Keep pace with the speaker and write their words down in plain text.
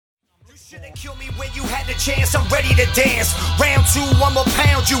Shouldn't kill me when you had the chance, I'm ready to dance. Round two, I'ma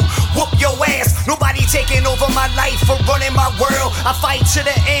pound you, whoop your ass. Nobody taking over my life for running my world. I fight to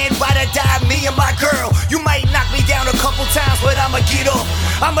the end, ride or die, me and my girl. You might knock me down a couple times, but I'ma get up.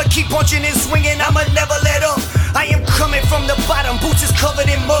 I'ma keep punching and swinging, I'ma never let up. I am coming from the bottom, boots is covered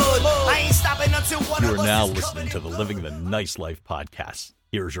in mud. I ain't stopping until one of us is covered in mud. You are now listening to the Living the Nice Life podcast.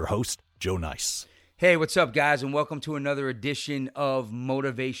 Here's your host, Joe Nice. Hey, what's up, guys, and welcome to another edition of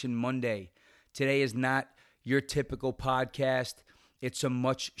Motivation Monday. Today is not your typical podcast. It's a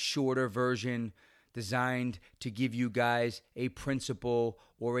much shorter version designed to give you guys a principle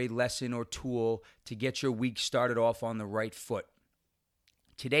or a lesson or tool to get your week started off on the right foot.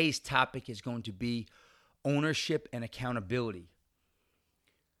 Today's topic is going to be ownership and accountability.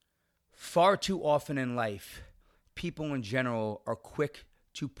 Far too often in life, people in general are quick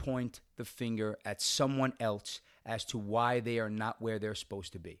to point the finger at someone else as to why they are not where they're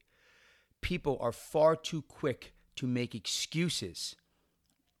supposed to be. People are far too quick to make excuses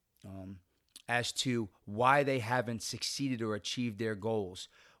as to why they haven't succeeded or achieved their goals,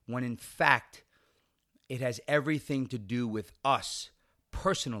 when in fact, it has everything to do with us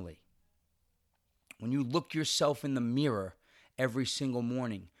personally. When you look yourself in the mirror every single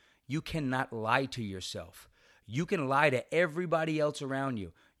morning, you cannot lie to yourself. You can lie to everybody else around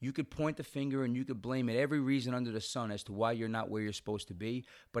you. You could point the finger and you could blame it every reason under the sun as to why you're not where you're supposed to be.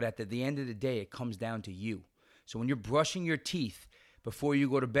 But at the end of the day, it comes down to you. So when you're brushing your teeth before you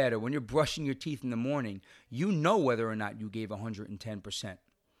go to bed, or when you're brushing your teeth in the morning, you know whether or not you gave 110%.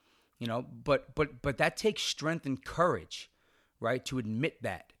 You know, but that takes strength and courage, right, to admit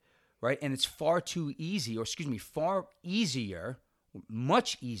that, right? And it's far easier,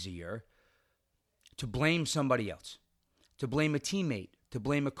 much easier, to blame somebody else, to blame a teammate, to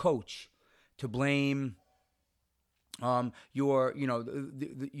blame a coach, to blame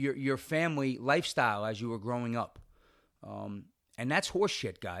your family lifestyle as you were growing up. And that's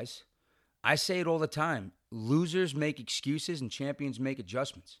horseshit, guys. I say it all the time. Losers make excuses and champions make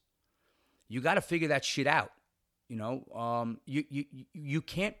adjustments. You got to figure that shit out. You know, you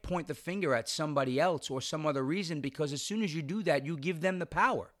can't point the finger at somebody else or some other reason, because as soon as you do that, you give them the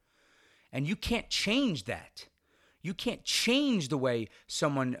power. And you can't change that. You can't change the way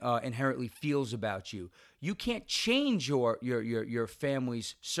someone inherently feels about you. You can't change your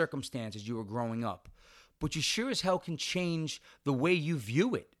family's circumstances you were growing up. But you sure as hell can change the way you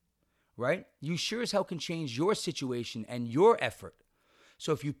view it, right? You sure as hell can change your situation and your effort.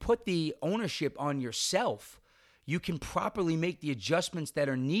 So if you put the ownership on yourself, you can properly make the adjustments that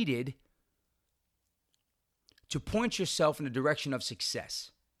are needed to point yourself in the direction of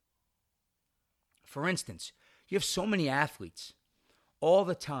success. For instance, you have so many athletes all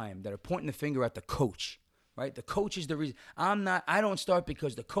the time that are pointing the finger at the coach, right? The coach is the reason. I don't start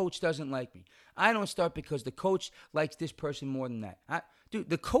because the coach doesn't like me. I don't start because the coach likes this person more than that. Dude,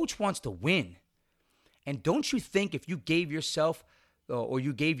 the coach wants to win. And don't you think if you gave yourself or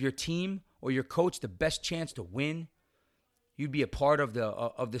you gave your team or your coach the best chance to win, you'd be a part of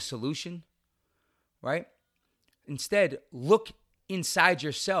the solution, right? Instead, look inside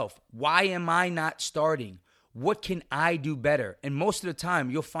yourself. Why am I not starting? What can I do better? And most of the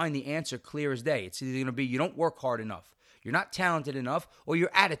time, you'll find the answer clear as day. It's either going to be you don't work hard enough, you're not talented enough, or your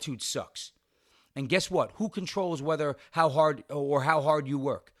attitude sucks. And guess what? Who controls how hard you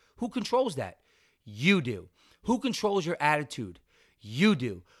work? Who controls that? You do. Who controls your attitude? You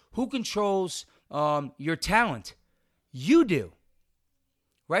do. Who controls your talent? You do.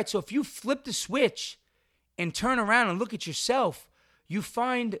 Right? So if you flip the switch and turn around and look at yourself, you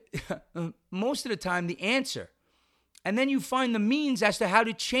find most of the time the answer. And then you find the means as to how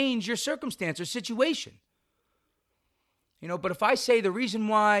to change your circumstance or situation. You know, but if I say the reason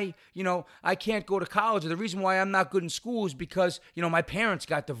why, I can't go to college, or the reason why I'm not good in school is because, my parents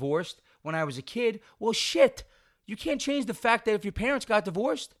got divorced when I was a kid. Well, shit, you can't change the fact that if your parents got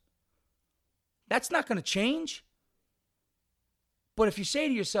divorced, that's not going to change. But if you say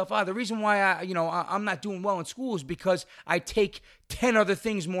to yourself, the reason why I'm not doing well in school is because I take 10 other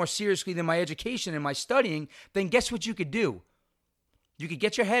things more seriously than my education and my studying, then guess what you could do? You could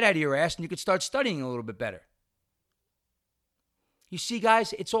get your head out of your ass and you could start studying a little bit better. You see,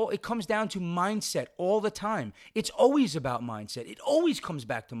 guys, it comes down to mindset all the time. It's always about mindset. It always comes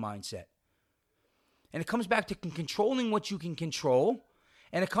back to mindset. And it comes back to controlling what you can control,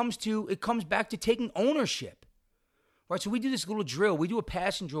 and it comes back to taking ownership. Right, so we do this little drill. We do a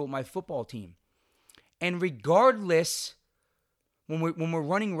passing drill with my football team. And regardless, when we're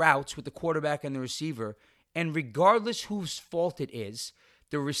running routes with the quarterback and the receiver, and regardless whose fault it is,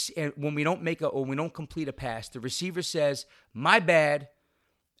 when we don't complete a pass, the receiver says, "My bad,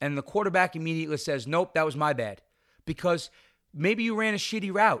 And the quarterback immediately says, nope, that was my bad. Because maybe you ran a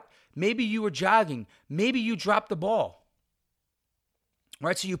shitty route. Maybe you were jogging. Maybe you dropped the ball.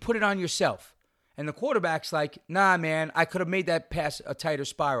 Right? So you put it on yourself. And the quarterback's like, nah, man, I could have made that pass a tighter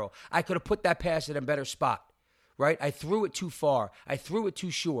spiral. I could have put that pass in a better spot. Right? I threw it too far. I threw it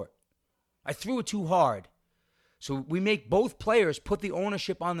too short. I threw it too hard. So we make both players put the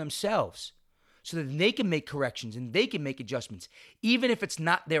ownership on themselves so that they can make corrections and they can make adjustments, even if it's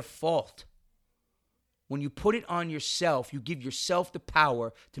not their fault. When you put it on yourself, you give yourself the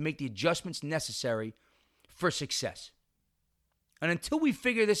power to make the adjustments necessary for success. And until we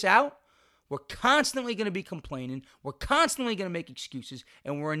figure this out, we're constantly going to be complaining, we're constantly going to make excuses,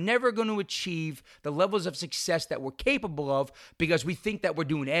 and we're never going to achieve the levels of success that we're capable of because we think that we're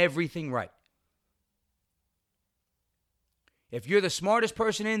doing everything right. If you're the smartest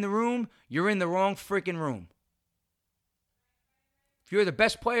person in the room, you're in the wrong freaking room. If you're the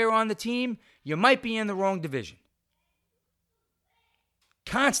best player on the team, you might be in the wrong division.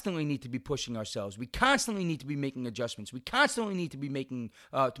 Constantly need to be pushing ourselves. We constantly need to be making adjustments. We constantly need to be making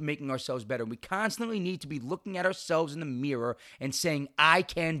ourselves better. We constantly need to be looking at ourselves in the mirror and saying, I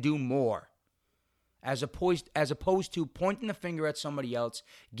can do more. As opposed to pointing the finger at somebody else,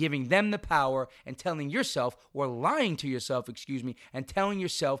 giving them the power and telling yourself, or lying to yourself, and telling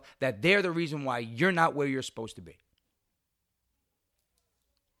yourself that they're the reason why you're not where you're supposed to be.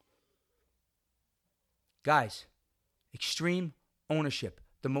 Guys, extreme ownership.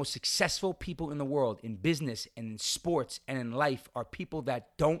 The most successful people in the world, in business and in sports and in life, are people that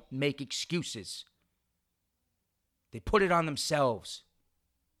don't make excuses. They put it on themselves.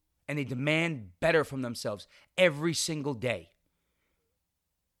 And they demand better from themselves every single day.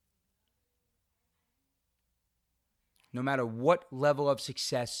 No matter what level of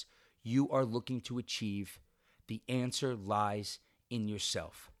success you are looking to achieve, the answer lies in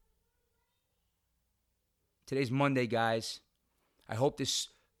yourself. Today's Monday, guys. I hope this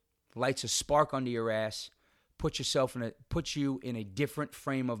lights a spark under your ass, puts you in a different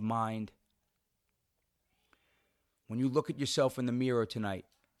frame of mind. When you look at yourself in the mirror tonight,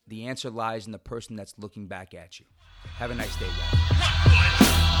 the answer lies in the person that's looking back at you. Have a nice day, guys.